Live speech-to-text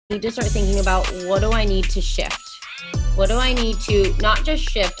need to start thinking about, what do I need to shift? What do I need to not just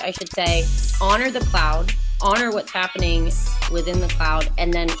shift, I should say, honor the cloud, honor what's happening within the cloud,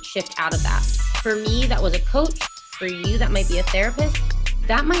 and then shift out of that. For me, that was a coach. For you, that might be a therapist.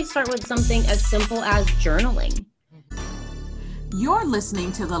 That might start with something as simple as journaling. You're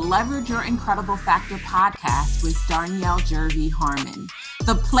listening to the Leverage Your Incredible Factor podcast with Darnyelle Jervey Harmon,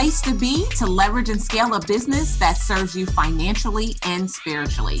 the place to be to leverage and scale a business that serves you financially and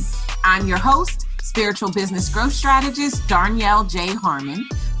spiritually. I'm your host, spiritual business growth strategist Darnyelle J. Harmon.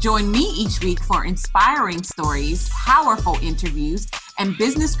 Join me each week for inspiring stories, powerful interviews, and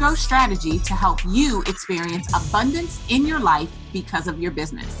business growth strategy to help you experience abundance in your life because of your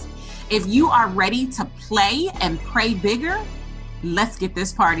business. If you are ready to play and pray bigger, let's get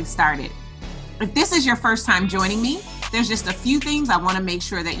this party started. If this is your first time joining me, there's just a few things I want to make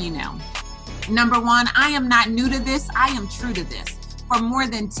sure that you know. Number one, I am not new to this. I am true to this. For more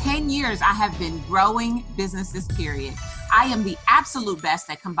than 10 years, I have been growing businesses, period. I am the absolute best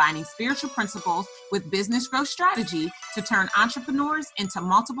at combining spiritual principles with business growth strategy to turn entrepreneurs into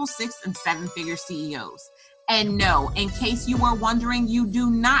multiple 6- and 7-figure CEOs. And no, in case you were wondering, you do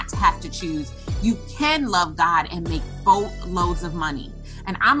not have to choose. You can love God and make boatloads of money.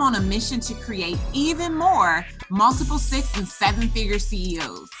 And I'm on a mission to create even more multiple 6- and 7-figure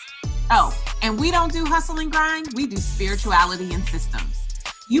CEOs. Oh, and we don't do hustle and grind. We do spirituality and systems.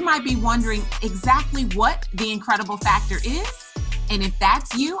 You might be wondering exactly what the incredible factor is. And if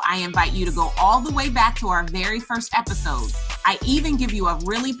that's you, I invite you to go all the way back to our very first episode. I even give you a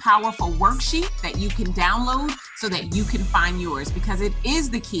really powerful worksheet that you can download so that you can find yours, because it is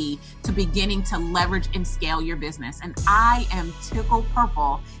the key to beginning to leverage and scale your business. And I am tickled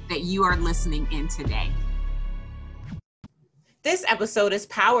purple that you are listening in today. This episode is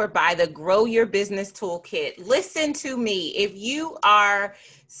powered by the Grow Your Business Toolkit. Listen to me. If you are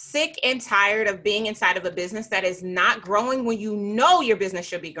sick and tired of being inside of a business that is not growing when you know your business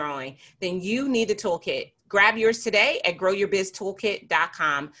should be growing, then you need the toolkit. Grab yours today at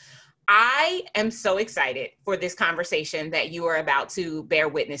growyourbiztoolkit.com. I am so excited for this conversation that you are about to bear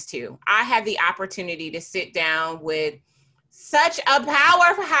witness to. I had the opportunity to sit down with such a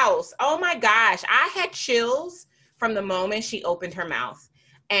powerhouse. Oh my gosh, I had chills from the moment she opened her mouth.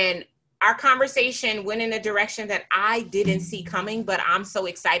 And our conversation went in a direction that I didn't see coming, but I'm so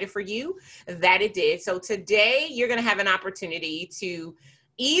excited for you that it did. So today you're going to have an opportunity to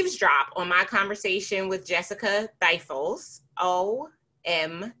eavesdrop on my conversation with Jessica Theifels.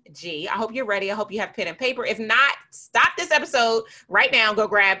 OMG. I hope you're ready. I hope you have pen and paper. If not, stop this episode right now. Go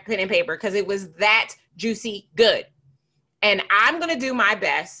grab pen and paper because it was that juicy good. And I'm going to do my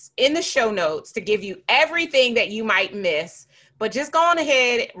best in the show notes to give you everything that you might miss. But just go on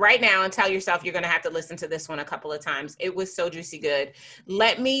ahead right now and tell yourself you're going to have to listen to this one a couple of times. It was so juicy good.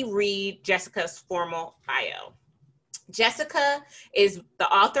 Let me read Jessica's formal bio. Jessica is the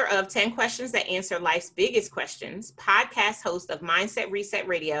author of 10 Questions That Answer Life's Biggest Questions, podcast host of Mindset Reset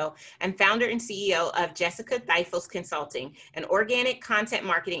Radio, and founder and CEO of Jessica Theifels Consulting, an organic content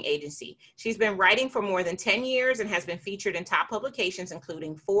marketing agency. She's been writing for more than 10 years and has been featured in top publications,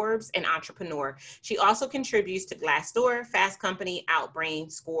 including Forbes and Entrepreneur. She also contributes to Glassdoor, Fast Company,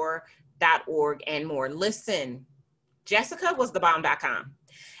 Outbrain, Score.org, and more. Listen, Jessica was thebomb.com.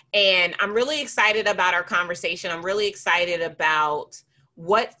 And I'm really excited about our conversation. I'm really excited about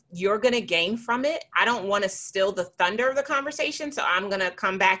what you're going to gain from it. I don't want to steal the thunder of the conversation, so I'm going to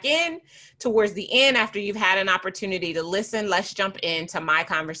come back in towards the end after you've had an opportunity to listen. Let's jump into my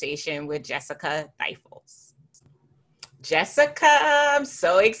conversation with Jessica Theifels. Jessica, I'm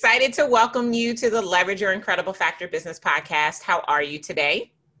so excited to welcome you to the Leverage Your Incredible Factor Business Podcast. How are you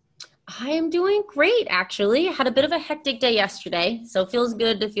today? I am doing great, actually. I had a bit of a hectic day yesterday, so it feels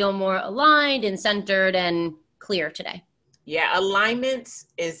good to feel more aligned and centered and clear today. Yeah, alignment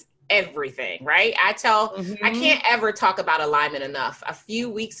is everything, right? I can't ever talk about alignment enough. A few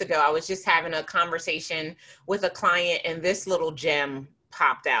weeks ago, I was just having a conversation with a client and this little gem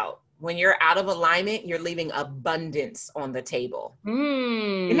popped out. When you're out of alignment, you're leaving abundance on the table.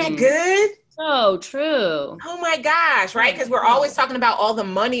 Isn't that good? So true. Oh my gosh, right? Because we're always talking about all the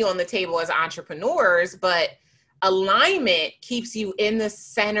money on the table as entrepreneurs, but alignment keeps you in the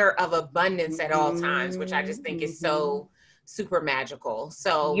center of abundance at all times, which I just think is so super magical.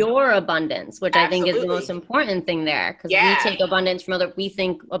 So your abundance, which absolutely. I think is the most important thing there, because we take abundance from we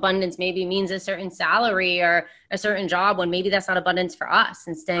think abundance maybe means a certain salary or a certain job when maybe that's not abundance for us,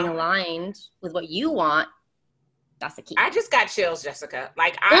 and staying aligned with what you want. That's the key. I just got chills, Jessica.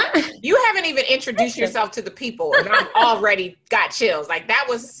 Like you haven't even introduced yourself to the people and I've already got chills. Like that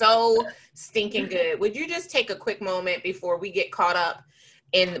was so stinking good. Would you just take a quick moment before we get caught up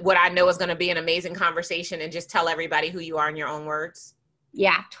in what I know is going to be an amazing conversation and just tell everybody who you are in your own words?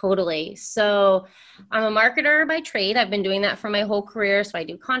 Yeah, totally. So I'm a marketer by trade. I've been doing that for my whole career. So I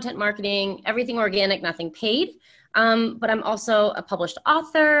do content marketing, everything organic, nothing paid. But I'm also a published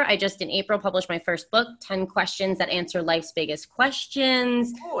author. I just in April published my first book, 10 Questions That Answer Life's Biggest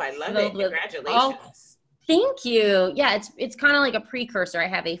Questions. Oh, I love it. Congratulations. Thank you. Yeah, it's kind of like a precursor. I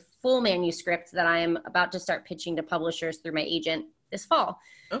have a full manuscript that I am about to start pitching to publishers through my agent this fall.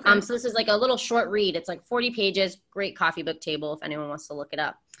 Okay. So this is like a little short read. It's like 40 pages, great coffee book table if anyone wants to look it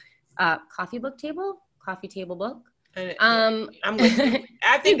up. Coffee table book. I'm with you.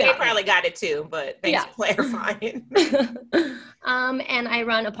 I think they probably got it too, but thanks for clarifying. And I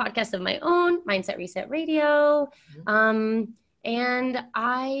run a podcast of my own, Mindset Reset Radio. And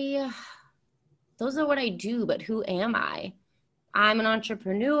those are what I do, but who am I? I'm an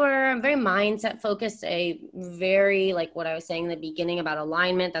entrepreneur. I'm very mindset focused. A very, like what I was saying in the beginning about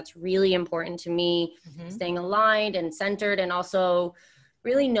alignment. That's really important to me, staying aligned and centered, and also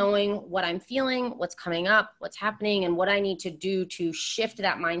really knowing what I'm feeling, what's coming up, what's happening, and what I need to do to shift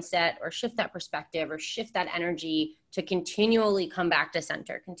that mindset or shift that perspective or shift that energy to continually come back to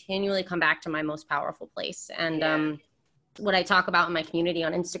center, continually come back to my most powerful place. And what I talk about in my community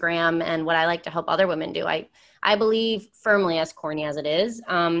on Instagram and what I like to help other women do. I believe firmly, as corny as it is,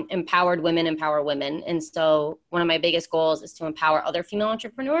 empowered women empower women. And so one of my biggest goals is to empower other female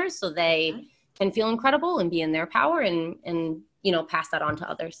entrepreneurs so they can feel incredible and be in their power and pass that on to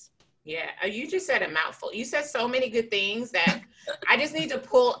others. Yeah, you just said a mouthful. You said so many good things that I just need to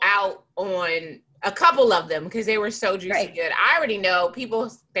pull out on a couple of them because they were so juicy good. I already know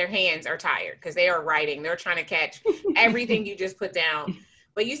people, their hands are tired because they are writing. They're trying to catch everything you just put down.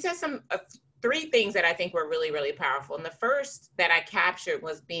 But you said three things that I think were really, really powerful. And the first that I captured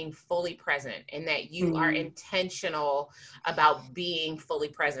was being fully present, and that you are intentional about being fully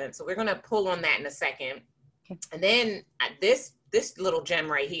present. So we're going to pull on that in a second. Okay. And then this little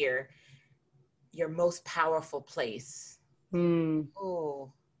gem right here, your most powerful place.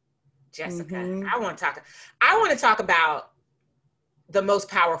 Oh, Jessica, I want to talk about the most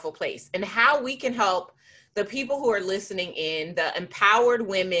powerful place and how we can help the people who are listening in, the empowered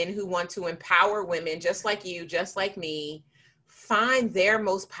women who want to empower women just like you, just like me, find their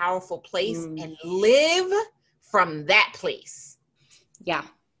most powerful place and live from that place. Yeah.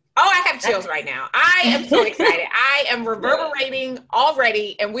 Oh, I have chills right now. I am so excited. I am reverberating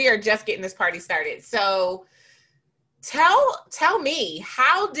already, and we are just getting this party started. So tell me,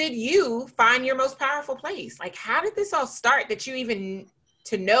 how did you find your most powerful place? Like, how did this all start that you even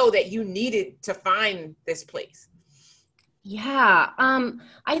to know that you needed to find this place? Yeah.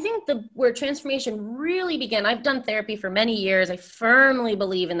 I think where transformation really began, I've done therapy for many years. I firmly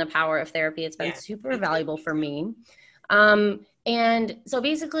believe in the power of therapy. It's been super valuable for me. And so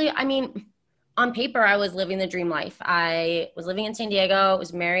basically, I mean, on paper, I was living the dream life. I was living in San Diego,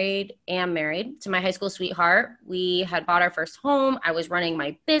 am married to my high school sweetheart. We had bought our first home. I was running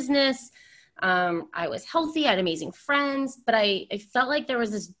my business. I was healthy. I had amazing friends, but I felt like there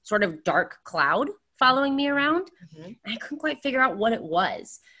was this sort of dark cloud following me around. I couldn't quite figure out what it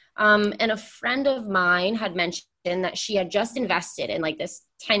was. And a friend of mine had mentioned that she had just invested in like this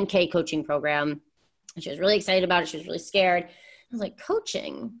 10K coaching program. And she was really excited about it. She was really scared. I was like,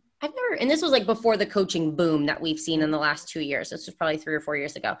 coaching? And this was like before the coaching boom that we've seen in the last 2 years. This was probably 3 or 4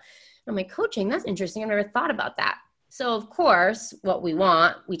 years ago. I'm like, coaching, that's interesting. I've never thought about that. So of course, what we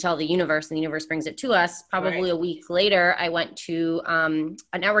want, we tell the universe, and the universe brings it to us. Probably a week later, I went to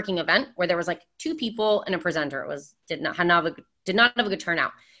a networking event where there was like 2 people and a presenter. It did not have a good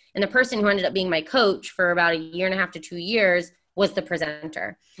turnout. And the person who ended up being my coach for about 1.5 to 2 years was the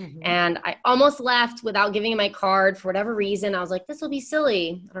presenter. And I almost left without giving him my card for whatever reason. I was like, this will be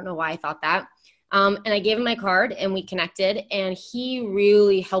silly. I don't know why I thought that. And I gave him my card and we connected, and he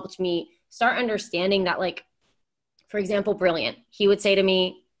really helped me start understanding that, like, for example, brilliant. He would say to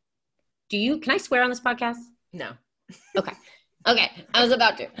me, can I swear on this podcast? No. Okay. I was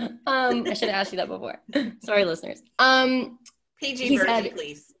about to. I should have asked you that before. Sorry, listeners. PG version,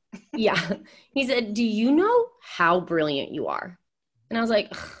 please. Yeah. He said, do you know how brilliant you are? And I was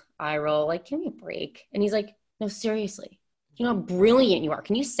like, eye roll, like, give me a break. And he's like, no, seriously. You know how brilliant you are.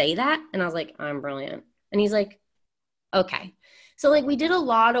 Can you say that? And I was like, I'm brilliant. And he's like, okay. So like we did a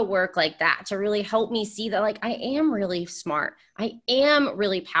lot of work like that to really help me see that like I am really smart. I am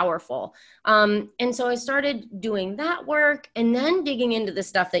really powerful. And so I started doing that work and then digging into the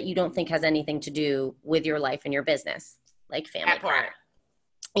stuff that you don't think has anything to do with your life and your business, like family part.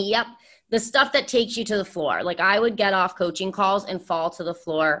 Yep. The stuff that takes you to the floor. Like I would get off coaching calls and fall to the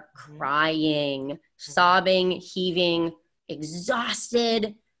floor crying, sobbing, heaving.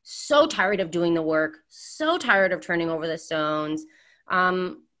 exhausted, so tired of doing the work, so tired of turning over the stones.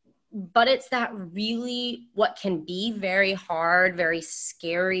 But it's that really what can be very hard, very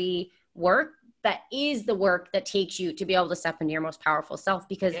scary work that is the work that takes you to be able to step into your most powerful self,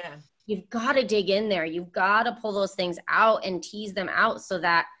 because you've got to dig in there. You've got to pull those things out and tease them out so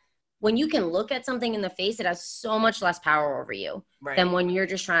that when you can look at something in the face, it has so much less power over you than when you're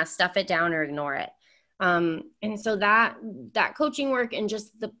just trying to stuff it down or ignore it. And so that coaching work and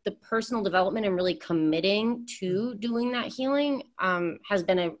just the personal development and really committing to doing that healing has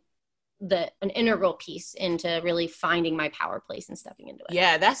been an integral piece into really finding my power place and stepping into it.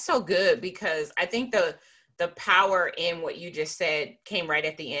 Yeah, that's so good, because I think the power in what you just said came right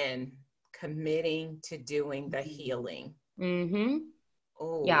at the end, committing to doing the healing.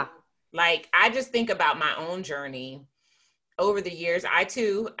 Oh, yeah. Like, I just think about my own journey over the years. I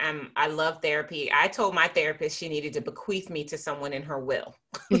too I love therapy. I told my therapist she needed to bequeath me to someone in her will.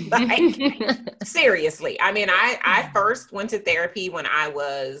 Like, seriously. I mean, I first went to therapy when I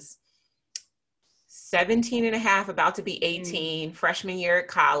was 17 and a half, about to be 18, freshman year at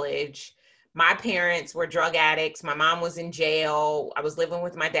college. My parents were drug addicts. My mom was in jail. I was living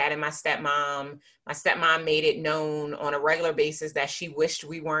with my dad and my stepmom. My stepmom made it known on a regular basis that she wished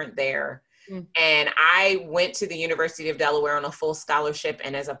we weren't there. And I went to the University of Delaware on a full scholarship.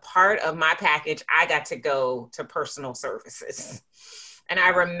 And as a part of my package, I got to go to personal services. And I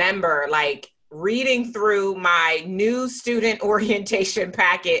remember like reading through my new student orientation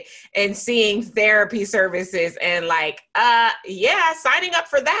packet and seeing therapy services and like, signing up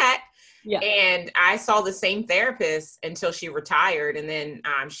for that. Yeah. And I saw the same therapist until she retired. And then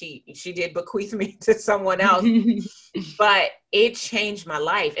she did bequeath me to someone else, but it changed my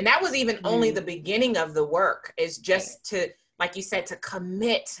life. And that was even only the beginning of the work, is just to, like you said, to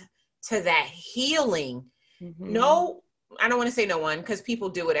commit to that healing. No, I don't want to say no one, because people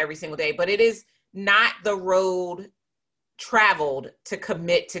do it every single day, but it is not the road traveled to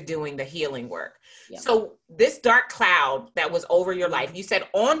commit to doing the healing work. Yeah. So this dark cloud that was over your life, you said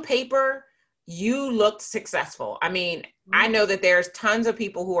on paper, you looked successful. I mean, I know that there's tons of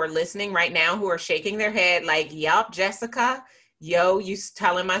people who are listening right now who are shaking their head like, yup, Jessica, you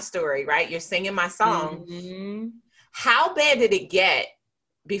telling my story, right? You're singing my song. How bad did it get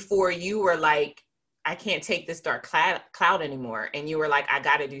before you were like, I can't take this dark cloud anymore? And you were like, I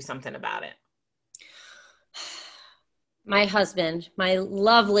got to do something about it. My husband, my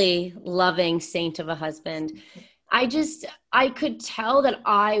lovely, loving saint of a husband, I could tell that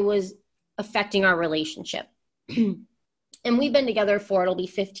I was affecting our relationship. And we've been together it'll be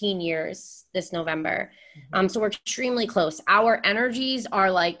 15 years this November. So we're extremely close. Our energies are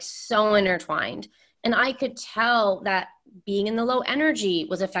like so intertwined. And I could tell that being in the low energy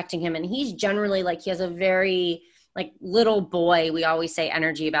was affecting him. And he's generally like, he has a very like little boy, we always say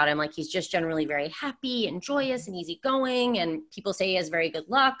energy about him. Like, he's just generally very happy and joyous and easygoing. And people say he has very good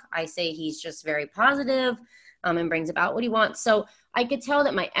luck. I say he's just very positive, and brings about what he wants. So I could tell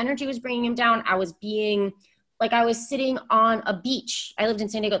that my energy was bringing him down. I was sitting on a beach. I lived in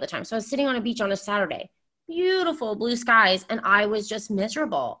San Diego at the time. So I was sitting on a beach on a Saturday, beautiful blue skies. And I was just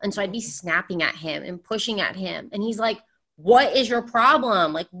miserable. And so I'd be snapping at him and pushing at him. And he's like, what is your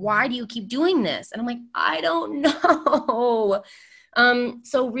problem? Like, why do you keep doing this? And I'm like, I don't know.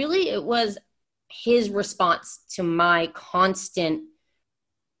 So really it was his response to my constant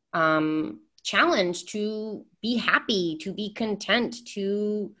challenge to be happy, to be content,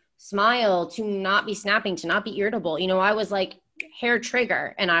 to smile, to not be snapping, to not be irritable. You know, I was like hair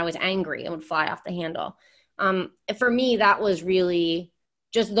trigger and I was angry and would fly off the handle. For me, that was really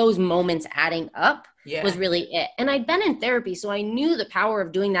just those moments adding up was really it. And I'd been in therapy, so I knew the power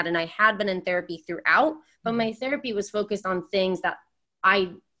of doing that. And I had been in therapy throughout, but my therapy was focused on things that I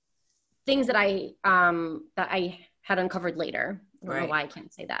had uncovered later. I don't know why I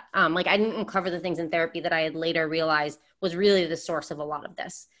can't say that. Like, I didn't uncover the things in therapy that I had later realized was really the source of a lot of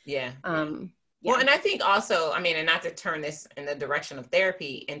this. Yeah. Well, and I think also, I mean, and not to turn this in the direction of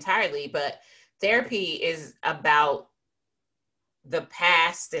therapy entirely, but therapy is about the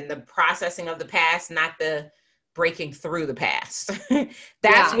past and the processing of the past, not the breaking through the past.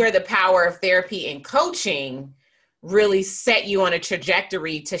 That's where the power of therapy and coaching really set you on a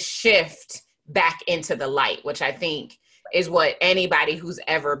trajectory to shift back into the light, which I think is what anybody who's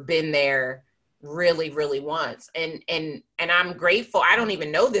ever been there really, really wants. And I'm grateful. I don't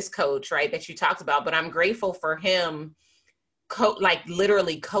even know this coach, right, that you talked about, but I'm grateful for him,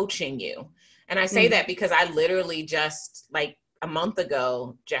 literally coaching you. And I say that because I literally just like a month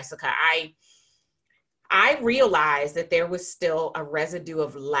ago, Jessica, I realized that there was still a residue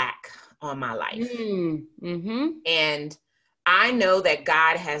of lack on my life. And I know that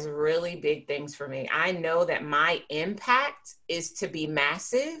God has really big things for me. I know that my impact is to be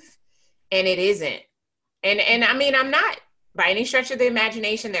massive, and it isn't. And I mean, I'm not by any stretch of the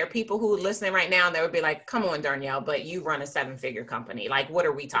imagination. There are people who are listening right now and they would be like, come on, Darnell, but you run a 7-figure company. Like, what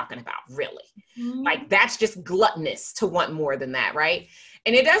are we talking about? Really? Mm-hmm. Like, that's just gluttonous to want more than that, right?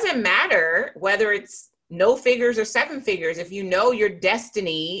 And it doesn't matter whether it's no figures or 7 figures. If you know your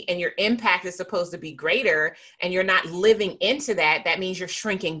destiny and your impact is supposed to be greater and you're not living into that, that means you're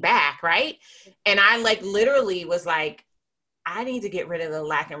shrinking back, right? And I like literally was like, I need to get rid of the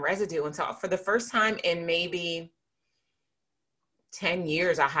lack and residue. And so for the first time in maybe 10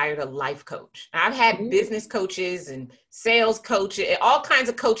 years, I hired a life coach. I've had business coaches and sales coaches, all kinds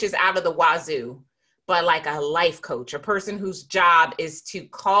of coaches out of the wazoo, but like a life coach, a person whose job is to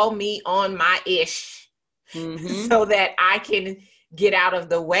call me on my ish so that I can get out of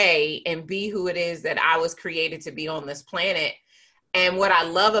the way and be who it is that I was created to be on this planet. And what I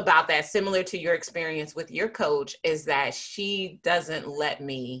love about that, similar to your experience with your coach, is that she doesn't let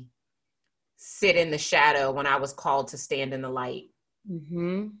me sit in the shadow when I was called to stand in the light.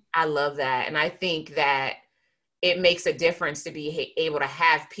 Mm-hmm. I love that. And I think that it makes a difference to be able to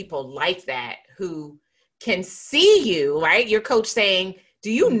have people like that who can see you, right? Your coach saying,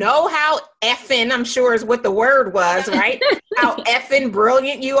 do you know how effing, I'm sure is what the word was, right? How effing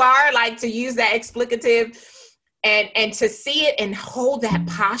brilliant you are, like to use that explicative and to see it and hold that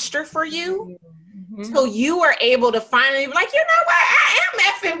posture for you. Mm-hmm. So you are able to finally be like, you know what, I am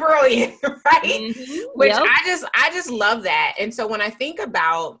effing brilliant, right? Mm-hmm. Which I just love that. And so when I think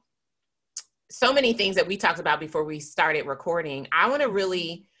about so many things that we talked about before we started recording, I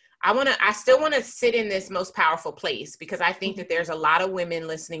still want to sit in this most powerful place, because I think that there's a lot of women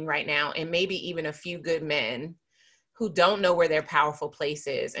listening right now, and maybe even a few good men who don't know where their powerful place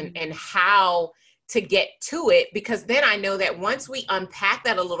is and how to get to it. Because then I know that once we unpack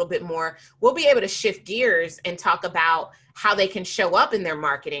that a little bit more, we'll be able to shift gears and talk about how they can show up in their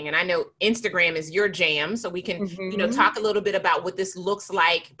marketing. And I know Instagram is your jam, so we can, talk a little bit about what this looks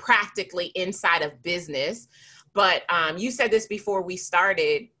like practically inside of business. But you said this before we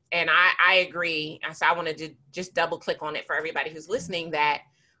started, and I agree. So I wanted to just double click on it for everybody who's listening, that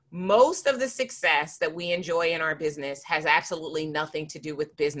most of the success that we enjoy in our business has absolutely nothing to do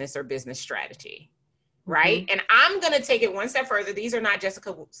with business or business strategy, right? Mm-hmm. And I'm going to take it one step further. These are not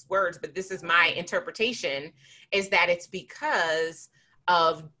Jessica's words, but this is my interpretation, is that it's because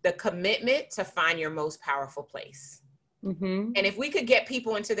of the commitment to find your most powerful place. Mm-hmm. And if we could get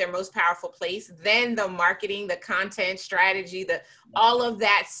people into their most powerful place, then the marketing, the content strategy, all of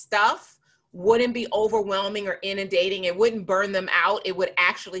that stuff wouldn't be overwhelming or inundating. It wouldn't burn them out. It would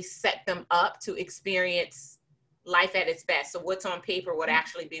actually set them up to experience life at its best. So what's on paper would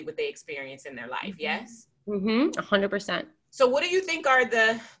actually be what they experience in their life. Yes? 100%. So what do you think are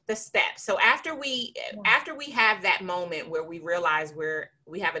the steps? So after we have that moment where we realize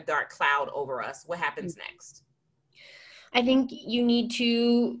we have a dark cloud over us, what happens next? I think you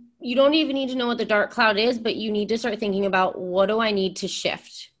don't even need to know what the dark cloud is, but you need to start thinking about, what do I need to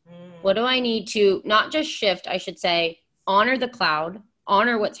shift? What do I need to not just shift, I should say, honor the cloud,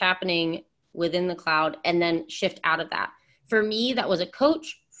 honor what's happening within the cloud, and then shift out of that. For me, that was a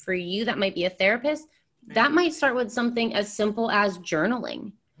coach. For you, that might be a therapist. That might start with something as simple as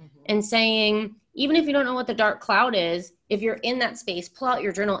journaling and saying, even if you don't know what the dark cloud is, if you're in that space, pull out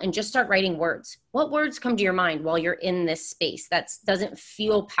your journal and just start writing words. What words come to your mind while you're in this space that doesn't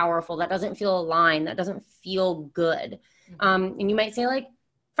feel powerful, that doesn't feel aligned, that doesn't feel good? And you might say like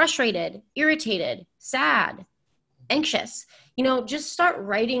frustrated, irritated, sad, anxious. Just start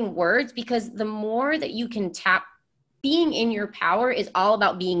writing words, because the more that you can tap, being in your power is all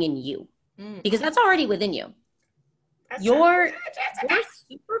about being in you, because that's already within you. Your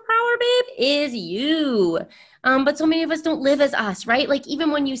superpower, babe, is you. But so many of us don't live as us, right? Like,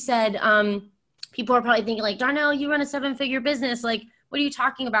 even when you said, people are probably thinking like, Darnell, you run a 7-figure business. Like, what are you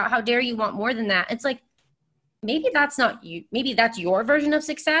talking about? How dare you want more than that? It's like, maybe that's not you. Maybe that's your version of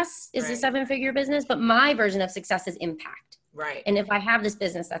success is a 7-figure business, but my version of success is impact. Right. And if I have this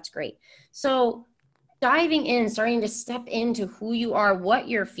business, that's great. So diving in, starting to step into who you are, what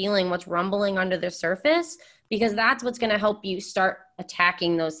you're feeling, what's rumbling under the surface, because that's what's going to help you start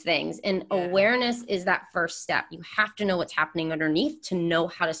attacking those things. And awareness is that first step. You have to know what's happening underneath to know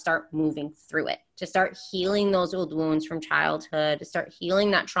how to start moving through it, to start healing those old wounds from childhood, to start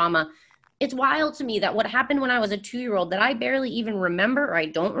healing that trauma. It's wild to me that what happened when I was a 2-year-old that I barely even remember, or I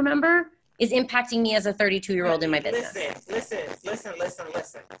don't remember, is impacting me as a 32-year-old in my business. Listen.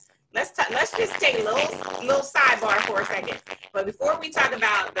 Let's just take a little sidebar for a second. But before we talk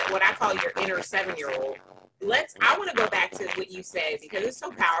about what I call your inner 7-year-old, I want to go back to what you said because it's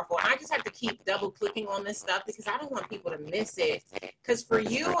so powerful. And I just have to keep double clicking on this stuff because I don't want people to miss it. Because for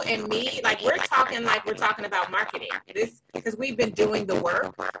you and me, like we're talking about marketing. This because we've been doing the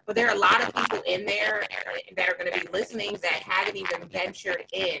work, but there are a lot of people in there that are going to be listening that haven't even ventured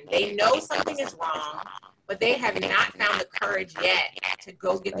in. They know something is wrong, but they have not found the courage yet to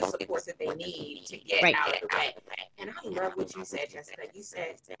go get the support that they need to get out of the way. And I love what you said, Jessica. You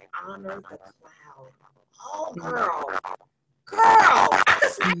said honor the cloud. Oh, girl, I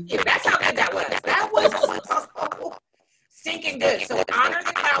could smack you. That's how good that was. That was so stinking good. So honor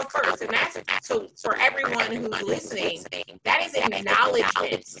the cloud first. And that's, so for everyone who's listening, that is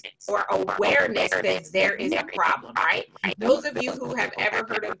acknowledgement or awareness that there is a problem, right? Those of you who have ever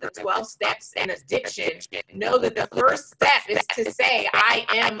heard of the 12 steps in addiction know that the first step is to say, I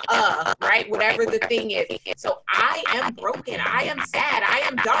am right? Whatever the thing is. So I am broken. I am sad. I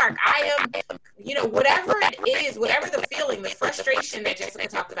am dark. I am, whatever it is, whatever the feeling, the frustration that Jessica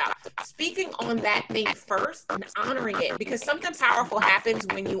talked about, speaking on that thing first and honoring it, because something powerful happens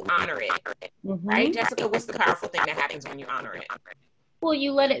when you honor it, right? Jessica, what's the powerful thing that happens when you honor it? Well,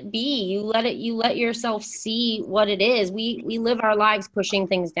 you let it be. You let yourself see what it is. We live our lives pushing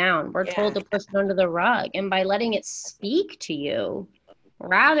things down. We're told to push it under the rug. And by letting it speak to you,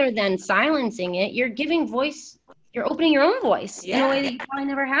 rather than silencing it, you're giving voice, you're opening your own voice in a way that you probably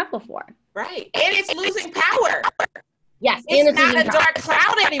never have before. Right. And it's losing power. Yes. It's not a dark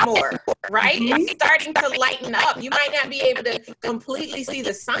cloud anymore, right? It's starting to lighten up. You might not be able to completely see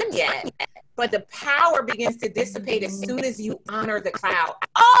the sun yet, but the power begins to dissipate as soon as you honor the cloud.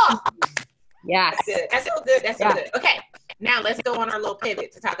 Oh, yeah. That's so good. That's so good. Okay. Now let's go on our little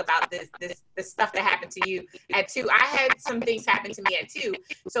pivot to talk about this stuff that happened to you at 2. I had some things happen to me at 2.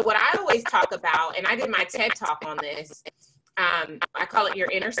 So what I always talk about, and I did my TED talk on this, I call it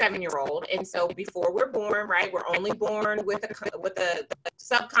your inner 7-year-old. And so before we're born, right, we're only born with a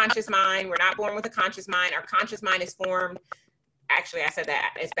subconscious mind. We're not born with a conscious mind. Our conscious mind is formed. Actually, I said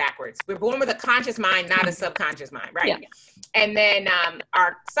that it's backwards. We're born with a conscious mind, not a subconscious mind, right? Yeah. And then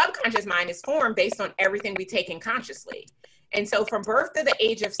our subconscious mind is formed based on everything we take in consciously. And so from birth to the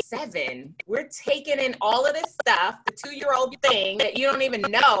age of 7, we're taking in all of this stuff, the 2-year-old thing that you don't even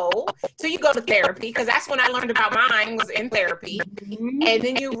know till you go to therapy, because that's when I learned about mine, was in therapy. And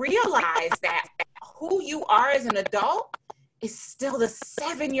then you realize that who you are as an adult is still the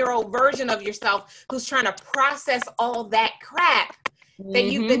 7-year-old version of yourself who's trying to process all that crap that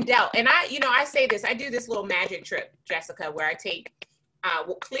you've been dealt. And I say this, I do this little magic trip, Jessica, where I take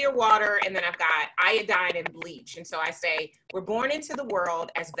clear water, and then I've got iodine and bleach. And so I say, we're born into the world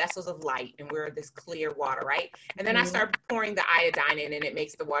as vessels of light, and we're this clear water, right? And then I start pouring the iodine in, and it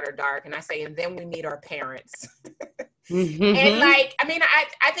makes the water dark. And I say, and then we meet our parents. And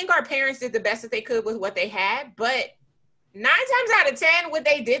I think our parents did the best that they could with what they had, but 9 times out of 10, what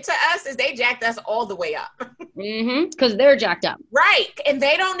they did to us is they jacked us all the way up. Because they're jacked up. Right. And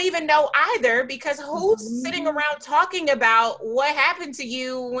they don't even know either, because who's sitting around talking about what happened to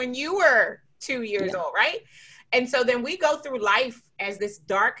you when you were 2 years old, right? And so then we go through life as this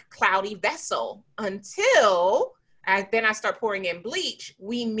dark, cloudy vessel until then I start pouring in bleach.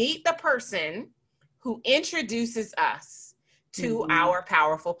 We meet the person who introduces us to our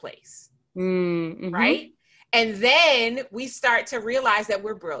powerful place, right? And then we start to realize that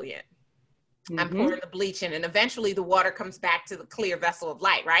we're brilliant. I'm pouring the bleach in, and eventually the water comes back to the clear vessel of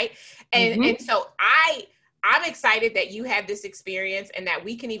light, right? And so I'm excited that you had this experience and that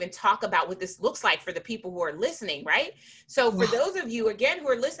we can even talk about what this looks like for the people who are listening, right? So for those of you, again, who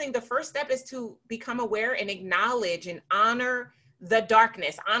are listening, the first step is to become aware and acknowledge and honor the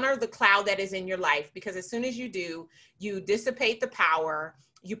darkness, honor the cloud that is in your life, because as soon as you do, you dissipate the power,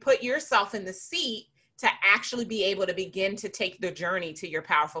 you put yourself in the seat to actually be able to begin to take the journey to your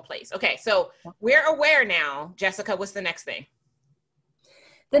powerful place. Okay, so we're aware now. Jessica, what's the next thing?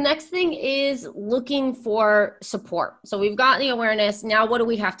 The next thing is looking for support. So we've got the awareness. Now what do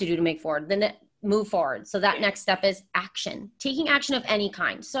we have to do to move forward? So that next step is action, taking action of any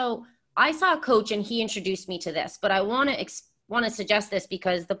kind. So I saw a coach and he introduced me to this, but I want to suggest this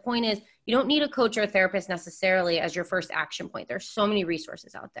because the point is you don't need a coach or a therapist necessarily as your first action point. There's so many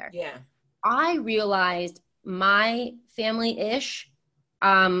resources out there. Yeah. I realized my family-ish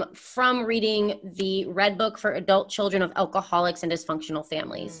from reading the Red Book for Adult Children of Alcoholics and Dysfunctional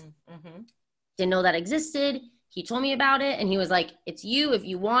Families. Didn't know that existed. He told me about it and he was like, it's you. If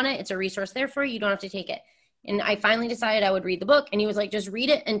you want it, it's a resource there for you. You don't have to take it. And I finally decided I would read the book, and he was like, just read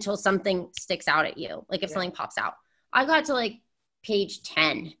it until something sticks out at you. Like if something pops out. I got to like page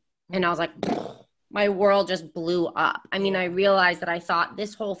 10 and I was like, my world just blew up. I mean, I realized that I thought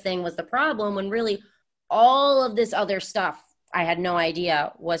this whole thing was the problem when really all of this other stuff I had no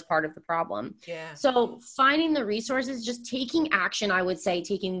idea was part of the problem. Yeah. So finding the resources, just taking action, I would say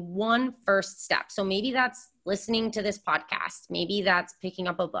taking one first step. So maybe that's listening to this podcast. Maybe that's picking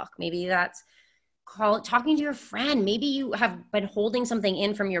up a book. Maybe that's talking to your friend. Maybe you have been holding something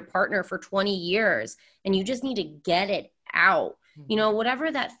in from your partner for 20 years and you just need to get it out. You know, whatever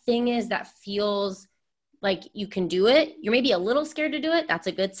that thing is that feels like you can do it, you're maybe a little scared to do it. That's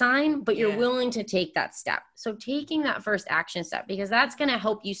a good sign, but you're willing to take that step. So taking that first action step, because that's going to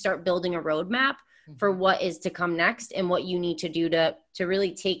help you start building a roadmap for what is to come next and what you need to do to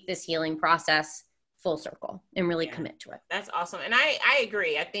really take this healing process full circle and really commit to it. That's awesome. And I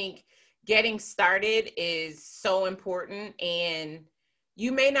agree. I think getting started is so important, and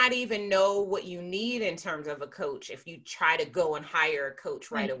you may not even know what you need in terms of a coach if you try to go and hire a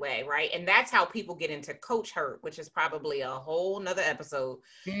coach right away, right? And that's how people get into coach hurt, which is probably a whole nother episode.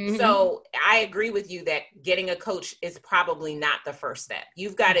 So I agree with you that getting a coach is probably not the first step.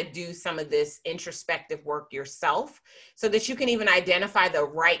 You've got to do some of this introspective work yourself so that you can even identify the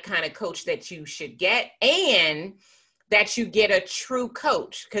right kind of coach that you should get, and that you get a true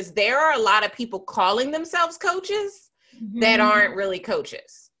coach, because there are a lot of people calling themselves coaches that aren't really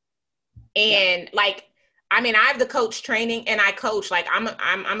coaches. And like, I mean, I have the coach training and I coach, like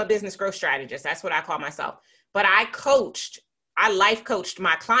I'm a business growth strategist. That's what I call myself. But I life coached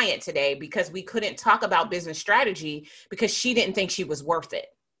my client today because we couldn't talk about business strategy because she didn't think she was worth it.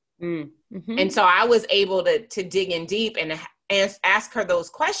 And so I was able to dig in deep and ask her those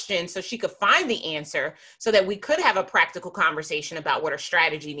questions so she could find the answer, so that we could have a practical conversation about what her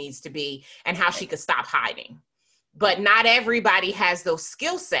strategy needs to be and how she could stop hiding. But not everybody has those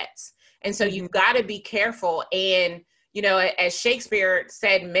skill sets. And so you've got to be careful. And, you know, as Shakespeare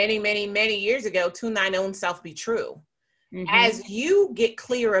said many, many, many years ago, to thine own self be true. As you get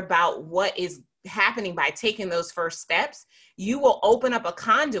clear about what is happening by taking those first steps, you will open up a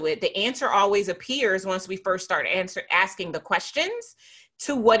conduit. The answer always appears once we first start asking the questions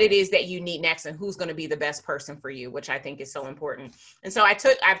to what it is that you need next and who's going to be the best person for you, which I think is so important. And so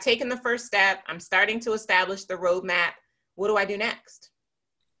I've taken the first step. I'm starting to establish the roadmap. What do I do next?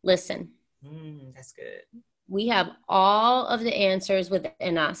 Listen. That's good. We have all of the answers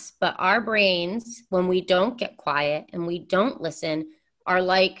within us, but our brains, when we don't get quiet and we don't listen, are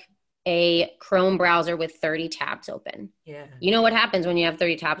like a Chrome browser with 30 tabs open. Yeah. You know what happens when you have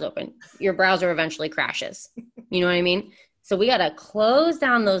 30 tabs open? Your browser eventually crashes. You know what I mean? So we got to close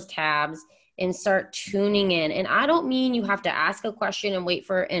down those tabs and start tuning in. And I don't mean you have to ask a question and wait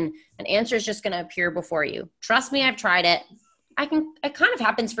for an answer is just going to appear before you. Trust me, I've tried it. It kind of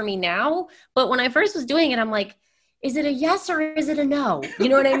happens for me now, but when I first was doing it, I'm like, is it a yes or is it a no? You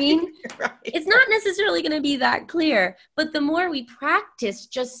know what I mean? Right. It's not necessarily going to be that clear, but the more we practice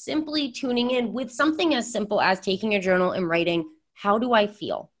just simply tuning in with something as simple as taking a journal and writing, how do I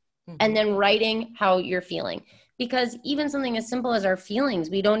feel? And then writing how you're feeling. Because even something as simple as our feelings,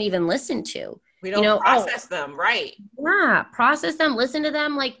 we don't even listen to. We don't process them, right? Yeah, process them, listen to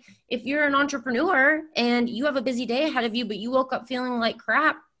them. Like if you're an entrepreneur and you have a busy day ahead of you, but you woke up feeling like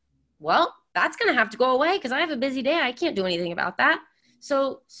crap, well, that's going to have to go away because I have a busy day. I can't do anything about that.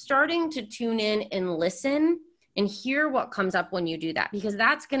 So starting to tune in and listen and hear what comes up when you do that, because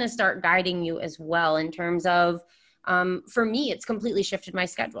that's going to start guiding you as well in terms of, for me, it's completely shifted my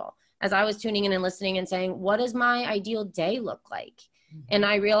schedule. As I was tuning in and listening and saying, what does my ideal day look like? And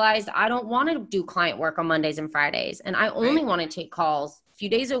I realized I don't want to do client work on Mondays and Fridays. And I only want to take calls a few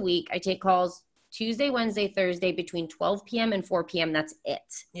days a week. I take calls Tuesday, Wednesday, Thursday between 12 p.m. and 4 p.m. That's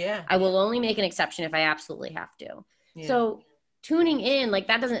it. Yeah. I will only make an exception if I absolutely have to. Yeah. So tuning in, like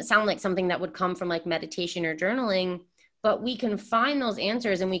that doesn't sound like something that would come from like meditation or journaling, but we can find those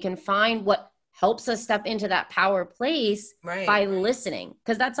answers and we can find what helps us step into that power place by listening,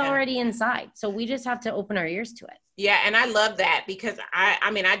 because that's already inside. So we just have to open our ears to it. Yeah. And I love that because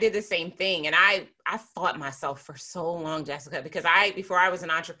I did the same thing. And I fought myself for so long, Jessica, because before I was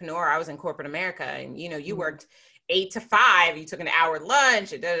an entrepreneur, I was in corporate America, and, you know, you worked 8 to 5, you took an hour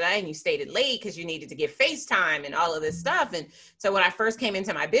lunch and you stayed late because you needed to get FaceTime and all of this stuff. And so when I first came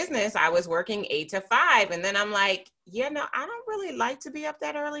into my business, I was working 8 to 5. And then I'm like, yeah, no, I don't really like to be up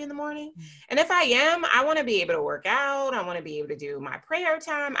that early in the morning. And if I am, I want to be able to work out. I want to be able to do my prayer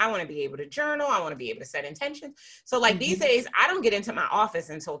time. I want to be able to journal. I want to be able to set intentions. So like these days, I don't get into my office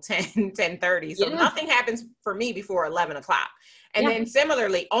until 10:30. So nothing happens for me before 11 o'clock. And then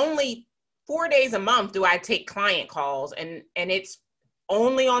similarly, only 4 days a month do I take client calls, and it's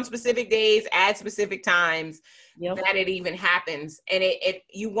only on specific days at specific times Yep. that it even happens. And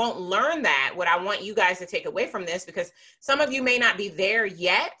you won't learn that. What I want you guys to take away from this, because some of you may not be there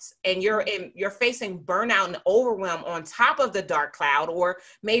yet, and you're facing burnout and overwhelm on top of the dark cloud, or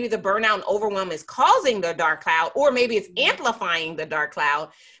maybe the burnout and overwhelm is causing the dark cloud, or maybe it's amplifying the dark cloud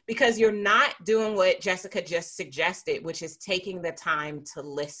because you're not doing what Jessica just suggested, which is taking the time to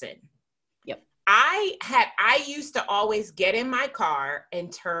listen. Yep. I used to always get in my car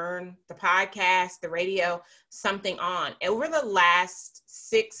and turn the podcast, the radio, something on. Over the last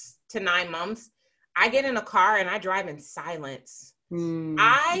 6 to 9 months, I get in a car and I drive in silence.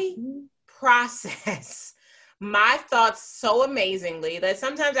 I process my thoughts so amazingly that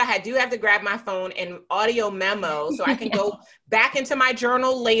sometimes I do have to grab my phone and audio memo so I can go back into my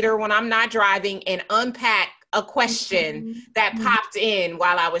journal later when I'm not driving and unpack a question that popped in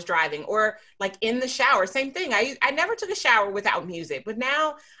while I was driving, or like in the shower. Same thing. I never took a shower without music, but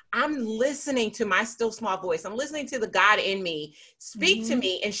now I'm listening to my still small voice. I'm listening to the God in me speak to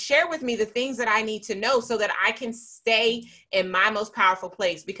me and share with me the things that I need to know so that I can stay in my most powerful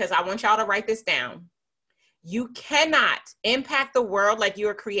place. Because I want y'all to write this down. You cannot impact the world like you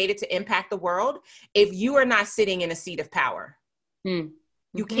are created to impact the world if you are not sitting in a seat of power.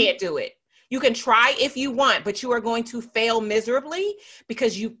 You can't do it. You can try if you want, but you are going to fail miserably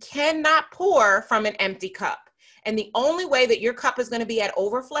because you cannot pour from an empty cup. And the only way that your cup is going to be at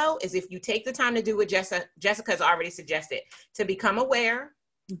overflow is if you take the time to do what Jessica's already suggested, to become aware,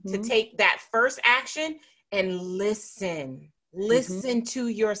 to take that first action and listen. Listen to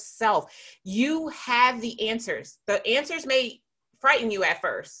yourself. You have the answers. The answers may frighten you at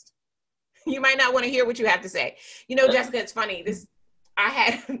first. You might not want to hear what you have to say. You know, Jessica, it's funny.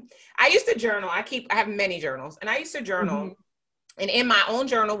 I used to journal. I have many journals, and I used to journal. And in my own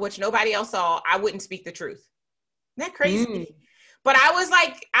journal, which nobody else saw, I wouldn't speak the truth. Isn't that crazy? But I was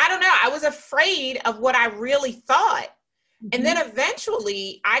like, I don't know. I was afraid of what I really thought. And then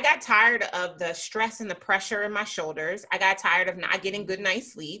eventually I got tired of the stress and the pressure in my shoulders. I got tired of not getting good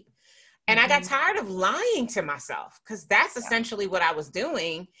night's sleep. And I got tired of lying to myself, because that's essentially what I was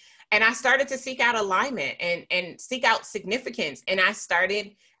doing. And I started to seek out alignment and seek out significance. And I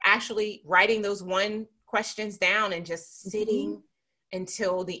started actually writing those one questions down and just sitting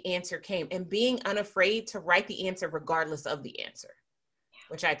until the answer came, and being unafraid to write the answer regardless of the answer,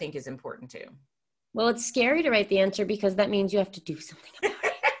 which I think is important too. Well, it's scary to write the answer because that means you have to do something about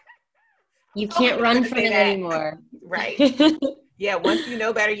it. You can't run from it anymore. Right. Yeah. Once you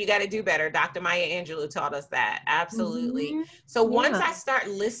know better, you got to do better. Dr. Maya Angelou taught us that. Absolutely. So once I start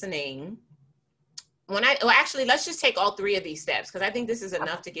listening, actually, let's just take all 3 of these steps, because I think this is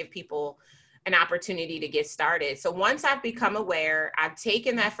enough to give people an opportunity to get started. So once I've become aware, I've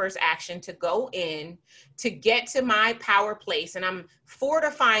taken that first action to go in, to get to my power place, and I'm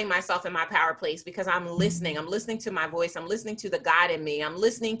fortifying myself in my power place because I'm listening. I'm listening to my voice. I'm listening to the God in me. I'm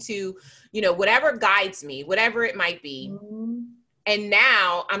listening to, whatever guides me, whatever it might be. And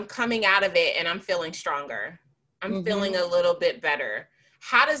now I'm coming out of it and I'm feeling stronger. I'm feeling a little bit better.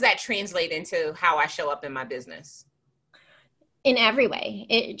 How does that translate into how I show up in my business? In every way.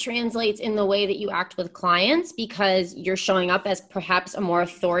 It translates in the way that you act with clients, because you're showing up as perhaps a more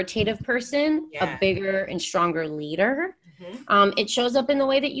authoritative person, a bigger and stronger leader. It shows up in the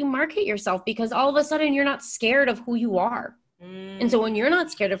way that you market yourself, because all of a sudden you're not scared of who you are. And so when you're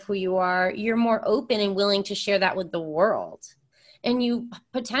not scared of who you are, you're more open and willing to share that with the world. And you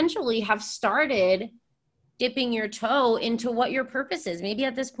potentially have started dipping your toe into what your purpose is. Maybe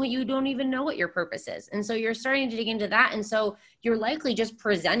at this point you don't even know what your purpose is. And so you're starting to dig into that. And so you're likely just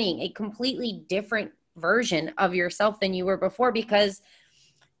presenting a completely different version of yourself than you were before, because,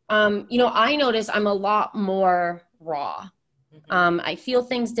 I notice I'm a lot more raw. I feel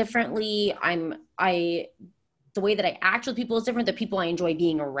things differently. The way that I act with people is different. The people I enjoy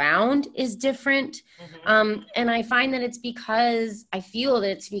being around is different. And I find that I feel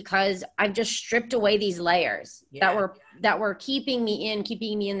that it's because I've just stripped away these layers that were keeping me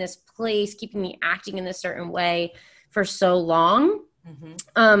in this place, keeping me acting in this certain way for so long.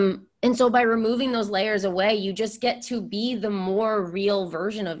 And so by removing those layers away, you just get to be the more real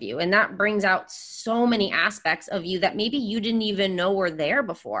version of you. And that brings out so many aspects of you that maybe you didn't even know were there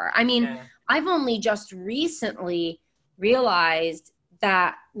before. I mean, I've only just recently realized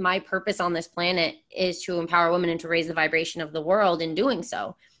that my purpose on this planet is to empower women and to raise the vibration of the world in doing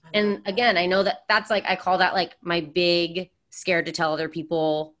so. And again, I know that I call that like my big scared to tell other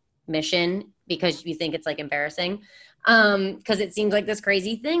people mission, because you think it's like embarrassing. Because it seems like this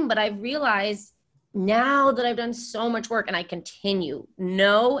crazy thing, but I've realized now that I've done so much work and I continue,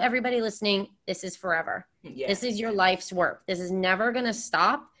 know everybody listening, this is forever. Yeah. This is your life's work. This is never going to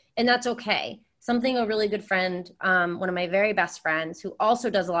stop. And that's okay. Something a really good friend, one of my very best friends who also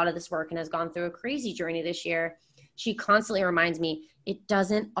does a lot of this work and has gone through a crazy journey this year, she constantly reminds me, it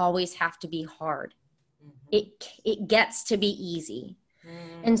doesn't always have to be hard. It gets to be easy.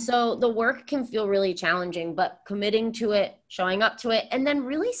 And so the work can feel really challenging, but committing to it, showing up to it, and then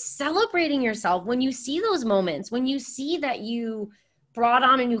really celebrating yourself when you see those moments, when you see that you brought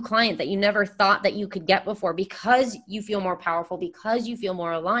on a new client that you never thought that you could get before because you feel more powerful, because you feel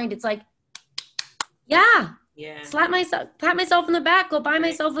more aligned. It's like, yeah. Pat myself in the back, go buy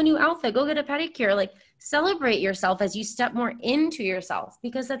myself a new outfit, go get a pedicure, like celebrate yourself as you step more into yourself,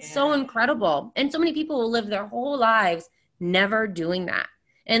 because that's so incredible. And so many people will live their whole lives never doing that,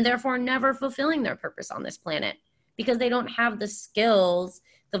 and therefore never fulfilling their purpose on this planet because they don't have the skills,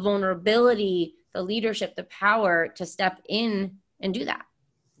 the vulnerability, the leadership, the power to step in and do that.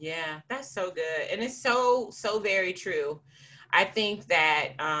 Yeah, that's so good. And it's so very true. I think that,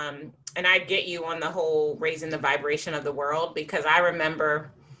 and I get you on the whole raising the vibration of the world, because I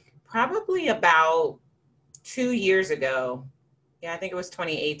remember probably about 2 years ago, I think it was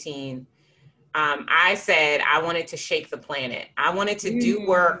 2018, I said I wanted to shake the planet. I wanted to do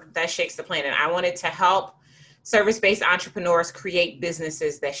work that shakes the planet. I wanted to help service-based entrepreneurs create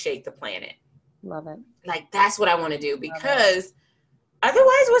businesses that shake the planet. Love it. Like, that's what I want to do, because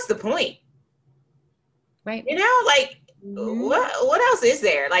otherwise, what's the point? Right. You know, like, what else is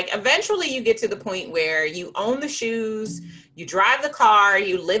there? Like, eventually you get to the point where you own the shoes, you drive the car,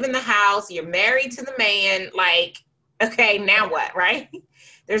 you live in the house, you're married to the man. Like, okay, now what, right?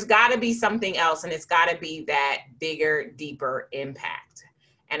 There's got to be something else, and it's got to be that bigger, deeper impact.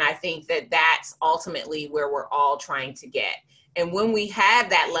 And I think that that's ultimately where we're all trying to get. And when we have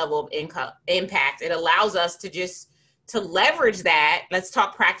that level of impact, it allows us to leverage that. Let's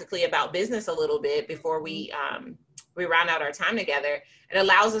talk practically about business a little bit before we round out our time together. It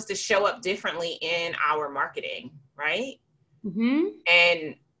allows us to show up differently in our marketing, right?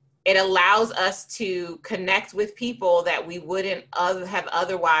 And it allows us to connect with people that we wouldn't have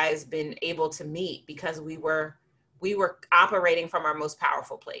otherwise been able to meet, because we were operating from our most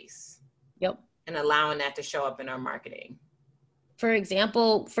powerful place. Yep. And allowing that to show up in our marketing. For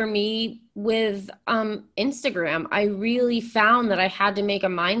example, for me with Instagram, I really found that I had to make a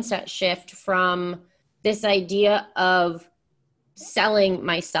mindset shift from this idea of selling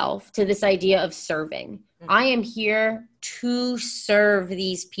myself to this idea of serving. I am here to serve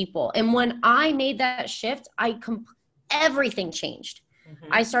these people. And when I made that shift, everything changed.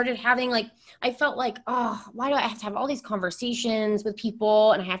 I started having I felt like, oh, why do I have to have all these conversations with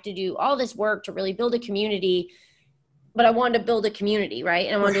people? And I have to do all this work to really build a community. But I wanted to build a community, right?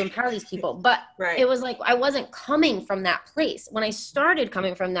 And I wanted to empower these people. But it was like, I wasn't coming from that place. When I started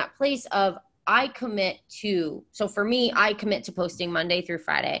coming from that place of, so for me, I commit to posting Monday through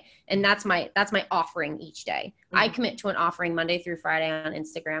Friday. And that's my offering each day. I commit to an offering Monday through Friday on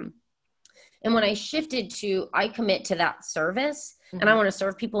Instagram. And when I shifted to, I commit to that service, and I want to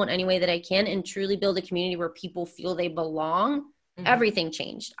serve people in any way that I can and truly build a community where people feel they belong, everything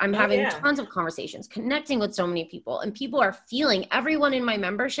changed. I'm having tons of conversations, connecting with so many people, and people are feeling, everyone in my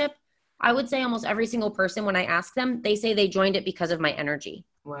membership, I would say almost every single person, when I ask them, they say they joined it because of my energy.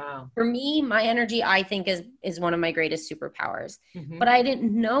 Wow. For me, my energy, I think is one of my greatest superpowers, but I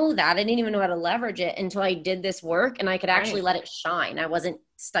didn't know that. I didn't even know how to leverage it until I did this work, and I could actually let it shine. I wasn't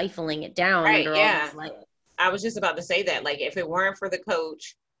stifling it down. Under all I was just about to say that, like, if it weren't for the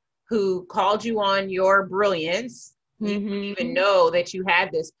coach who called you on your brilliance, you wouldn't even know that you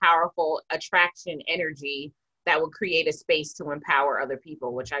had this powerful attraction energy that would create a space to empower other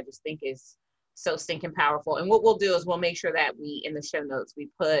people, which I just think is so stinking powerful. And what we'll do is we'll make sure that in the show notes, we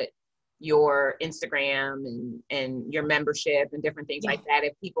put your Instagram and your membership and different things like that.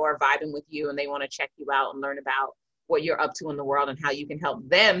 If people are vibing with you and they want to check you out and learn about what you're up to in the world and how you can help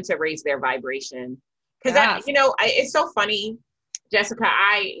them to raise their vibration. Because it's so funny, Jessica,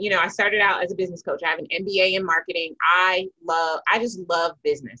 I started out as a business coach. I have an MBA in marketing. I just love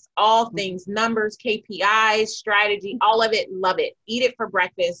business, all things, numbers, KPIs, strategy, all of it. Love it. Eat it for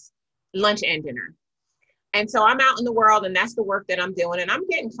breakfast, lunch, and dinner. And so I'm out in the world, and that's the work that I'm doing, and I'm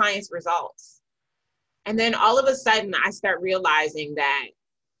getting clients results. And then all of a sudden I start realizing that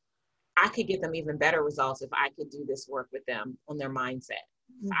I could get them even better results if I could do this work with them on their mindset.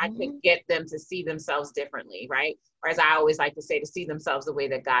 I could get them to see themselves differently, right? Or as I always like to say, to see themselves the way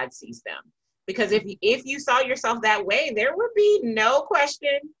that God sees them. Because if you saw yourself that way, there would be no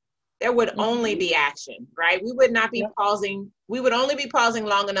question. There would only be action, right? We would not be pausing. We would only be pausing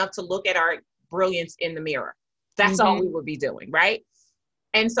long enough to look at our brilliance in the mirror. That's all we would be doing, right?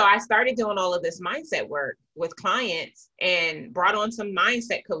 And so I started doing all of this mindset work with clients and brought on some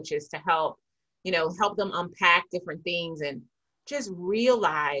mindset coaches to help, help them unpack different things and just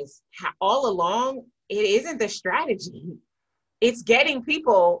realize how all along it isn't the strategy. It's getting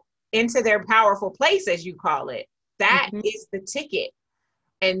people into their powerful place, as you call it. That is the ticket.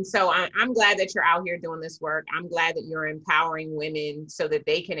 And so I'm glad that you're out here doing this work. I'm glad that you're empowering women so that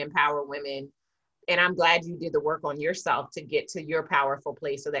they can empower women. And I'm glad you did the work on yourself to get to your powerful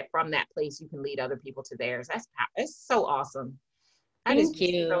place so that from that place, you can lead other people to theirs. That's so awesome. Thank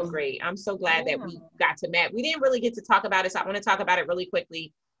you. So great. I'm so glad that we got to meet. We didn't really get to talk about it. So I want to talk about it really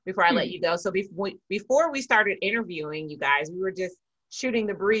quickly before I let you go. So before we started interviewing you guys, we were just shooting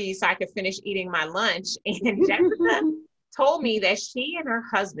the breeze so I could finish eating my lunch. And Jessica told me that she and her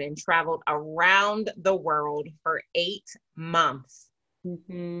husband traveled around the world for 8 months.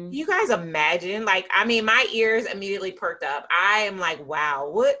 You guys imagine, my ears immediately perked up. I am like,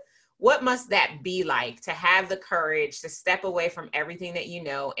 wow, what must that be like to have the courage to step away from everything that you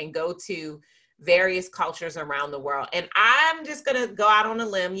know and go to various cultures around the world? And I'm just going to go out on a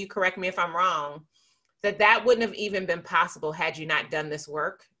limb. You correct me if I'm wrong, that wouldn't have even been possible had you not done this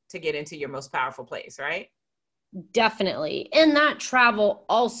work to get into your most powerful place, right? Definitely. And that travel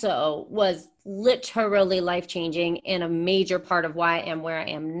also was literally life-changing and a major part of why I am where I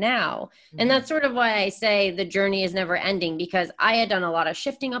am now. And that's sort of why I say the journey is never ending, because I had done a lot of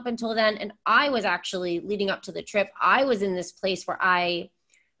shifting up until then. And I was actually leading up to the trip, I was in this place where I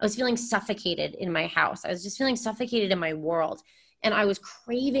was feeling suffocated in my house. I was just feeling suffocated in my world. And I was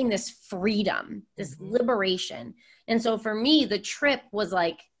craving this freedom, this liberation. And so for me, the trip was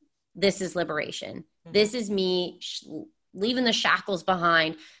like, this is liberation. This is me leaving the shackles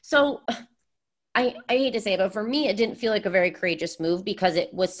behind. So I hate to say it, but for me, it didn't feel like a very courageous move because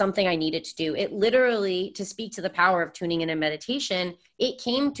it was something I needed to do. It literally, to speak to the power of tuning in and meditation, it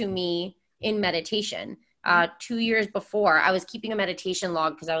came to me in meditation. 2 years before, I was keeping a meditation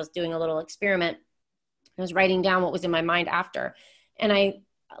log because I was doing a little experiment. I was writing down what was in my mind after. And I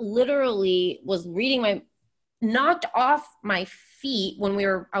literally was reading knocked off my feet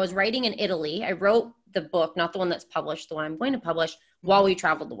I was writing in Italy. I wrote the book, not the one that's published, the one I'm going to publish, while we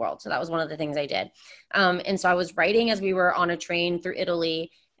traveled the world. So that was one of the things I did. And so I was writing as we were on a train through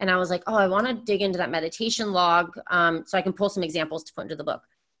Italy. And I was like, I want to dig into that meditation log so I can pull some examples to put into the book.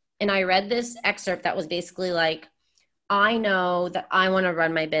 And I read this excerpt that was basically like, I know that I want to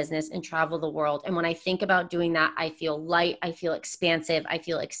run my business and travel the world. And when I think about doing that, I feel light, I feel expansive, I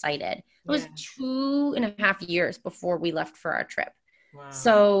feel excited. It was 2.5 years before we left for our trip. Wow.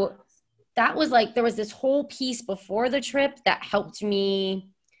 So that was like, there was this whole piece before the trip that helped me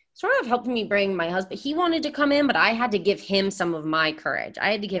bring my husband. He wanted to come in, but I had to give him some of my courage.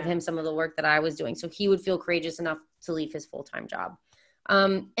 I had to give him some of the work that I was doing so he would feel courageous enough to leave his full-time job.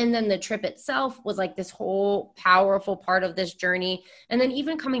 And then the trip itself was like this whole powerful part of this journey. And then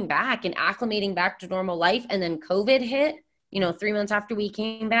even coming back and acclimating back to normal life. And then COVID hit, 3 months after we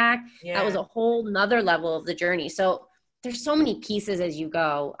came back, that was a whole nother level of the journey. So there's so many pieces as you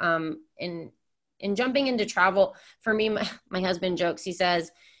go. In jumping into travel, for me, my husband jokes, he says,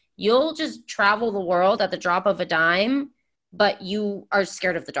 you'll just travel the world at the drop of a dime, but you are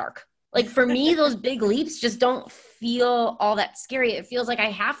scared of the dark. Like for me, those big leaps just don't feel all that scary. It feels like I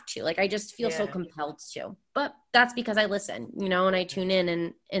have to, I just feel so compelled to, but that's because I listen, and I tune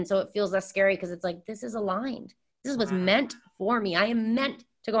in and so it feels less scary because it's like, this is aligned. This is what's meant for me. I am meant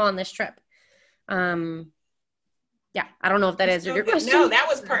to go on this trip. Yeah. I don't know if that answered your question. No, that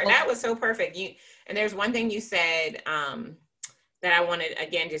was so perfect. And there's one thing you said, that I wanted,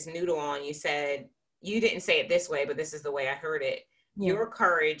 again, just noodle on. You said, you didn't say it this way, but this is the way I heard it. Your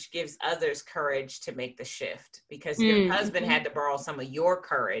courage gives others courage to make the shift, because your husband had to borrow some of your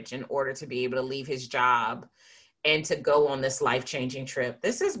courage in order to be able to leave his job and to go on this life-changing trip.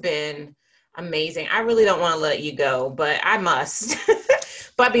 This has been amazing. I really don't want to let you go, but I must.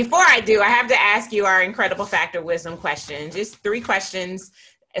 But before I do, I have to ask you our incredible fact or wisdom question. Just 3 questions.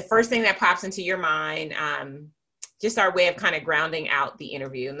 The first thing that pops into your mind, just our way of kind of grounding out the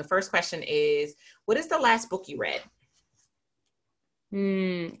interview. And the first question is, what is the last book you read?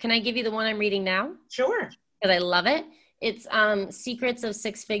 Can I give you the one I'm reading now? Sure. Because I love it. It's Secrets of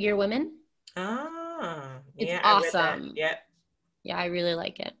Six-Figure Women. It's awesome. Yep. Yeah, I really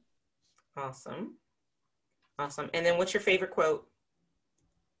like it. Awesome. And then what's your favorite quote?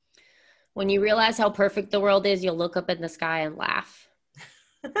 When you realize how perfect the world is, you'll look up in the sky and laugh.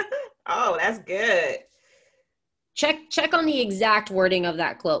 Oh, that's good. Check on the exact wording of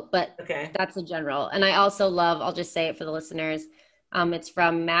that quote, but that's a general. And I also love, I'll just say it for the listeners, It's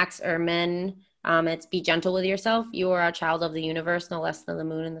from Max Ehrman. It's be gentle with yourself. You are a child of the universe, no less than the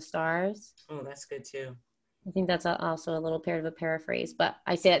moon and the stars. Oh, that's good too. I think that's also a little bit of a paraphrase, but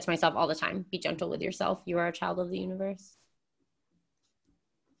I say that to myself all the time. Be gentle with yourself. You are a child of the universe.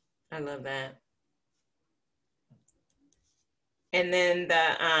 I love that. And then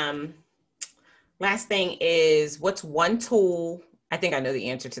the last thing is, what's one tool, I think I know the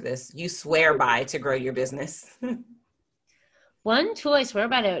answer to this, you swear by to grow your business? One tool I swear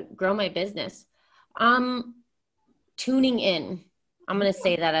by to grow my business. Tuning in. I'm going to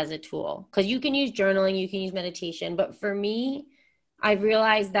say that as a tool, because you can use journaling, you can use meditation. But for me, I've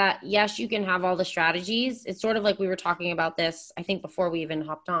realized that, yes, you can have all the strategies. It's sort of like we were talking about this, I think, before we even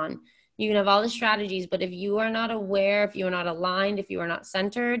hopped on. You can have all the strategies, but if you are not aware, if you are not aligned, if you are not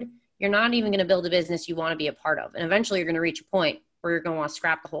centered, you're not even going to build a business you want to be a part of. And eventually you're going to reach a point where you're going to want to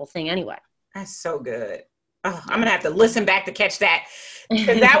scrap the whole thing anyway. That's so good. Oh, I'm going to have to listen back to catch that,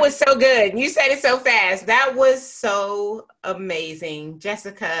 because that was so good. You said it so fast. That was so amazing.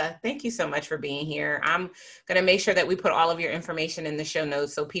 Jessica, thank you so much for being here. I'm going to make sure that we put all of your information in the show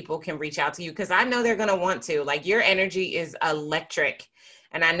notes so people can reach out to you, because I know they're going to want to. Like, your energy is electric.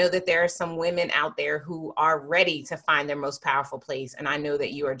 And I know that there are some women out there who are ready to find their most powerful place. And I know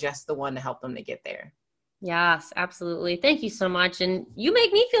that you are just the one to help them to get there. Yes, absolutely. Thank you so much. And you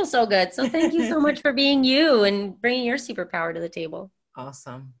make me feel so good. So thank you so much for being you and bringing your superpower to the table.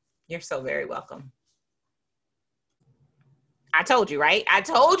 Awesome. You're so very welcome. I told you, right? I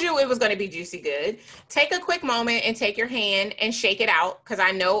told you it was going to be juicy good. Take a quick moment and take your hand and shake it out, because I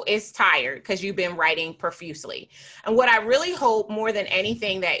know it's tired because you've been writing profusely. And what I really hope more than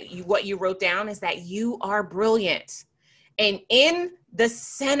anything that what you wrote down is that you are brilliant. And in the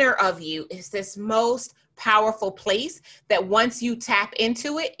center of you is this most powerful place that once you tap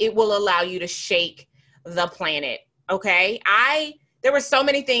into it, it will allow you to shake the planet. Okay. There were so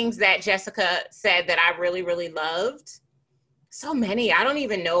many things that Jessica said that I really, really loved. So many. I don't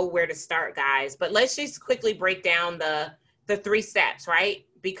even know where to start, guys, but let's just quickly break down the 3 steps, right?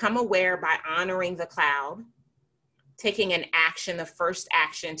 Become aware by honoring the cloud, taking an action, the first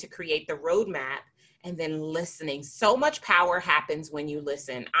action to create the roadmap, and then listening. So much power happens when you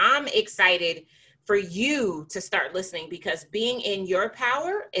listen. I'm excited for you to start listening, because being in your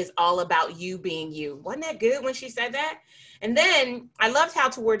power is all about you being you. Wasn't that good when she said that? And then I loved how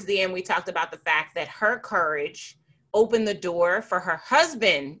towards the end we talked about the fact that her courage opened the door for her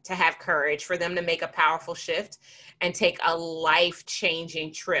husband to have courage, for them to make a powerful shift and take a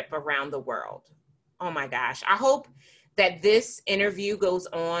life-changing trip around the world. Oh my gosh. I hope that this interview goes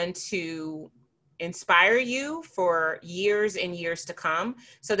on to inspire you for years and years to come,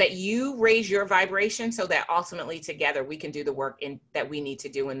 so that you raise your vibration, so that ultimately together we can do the work that we need to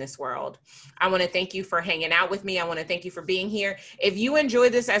do in this world. I want to thank you for hanging out with me. I want to thank you for being here. If you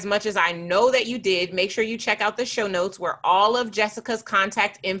enjoyed this as much as I know that you did, make sure you check out the show notes where all of Jessica's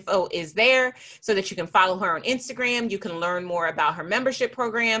contact info is there, so that you can follow her on Instagram. You can learn more about her membership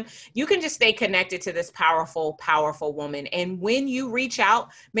program. You can just stay connected to this powerful, powerful woman. And when you reach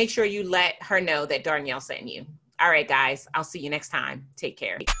out, make sure you let her know that Darnyelle sent you. All right, guys, I'll see you next time. Take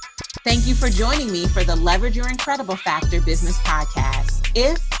care. Thank you for joining me for the Leverage Your Incredible Factor Business Podcast.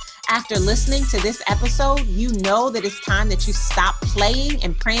 If after listening to this episode, you know that it's time that you stop playing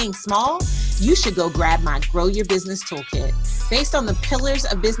and praying small, you should go grab my Grow Your Business Toolkit. Based on the pillars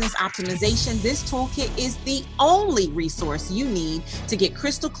of business optimization, this toolkit is the only resource you need to get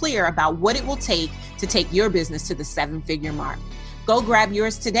crystal clear about what it will take to take your business to the 7-figure mark. Go grab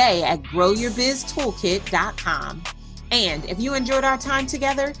yours today at growyourbiztoolkit.com. And if you enjoyed our time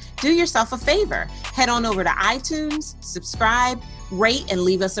together, do yourself a favor. Head on over to iTunes, subscribe, rate, and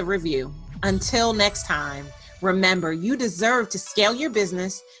leave us a review. Until next time, remember, you deserve to scale your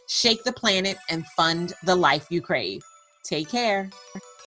business, shake the planet, and fund the life you crave. Take care.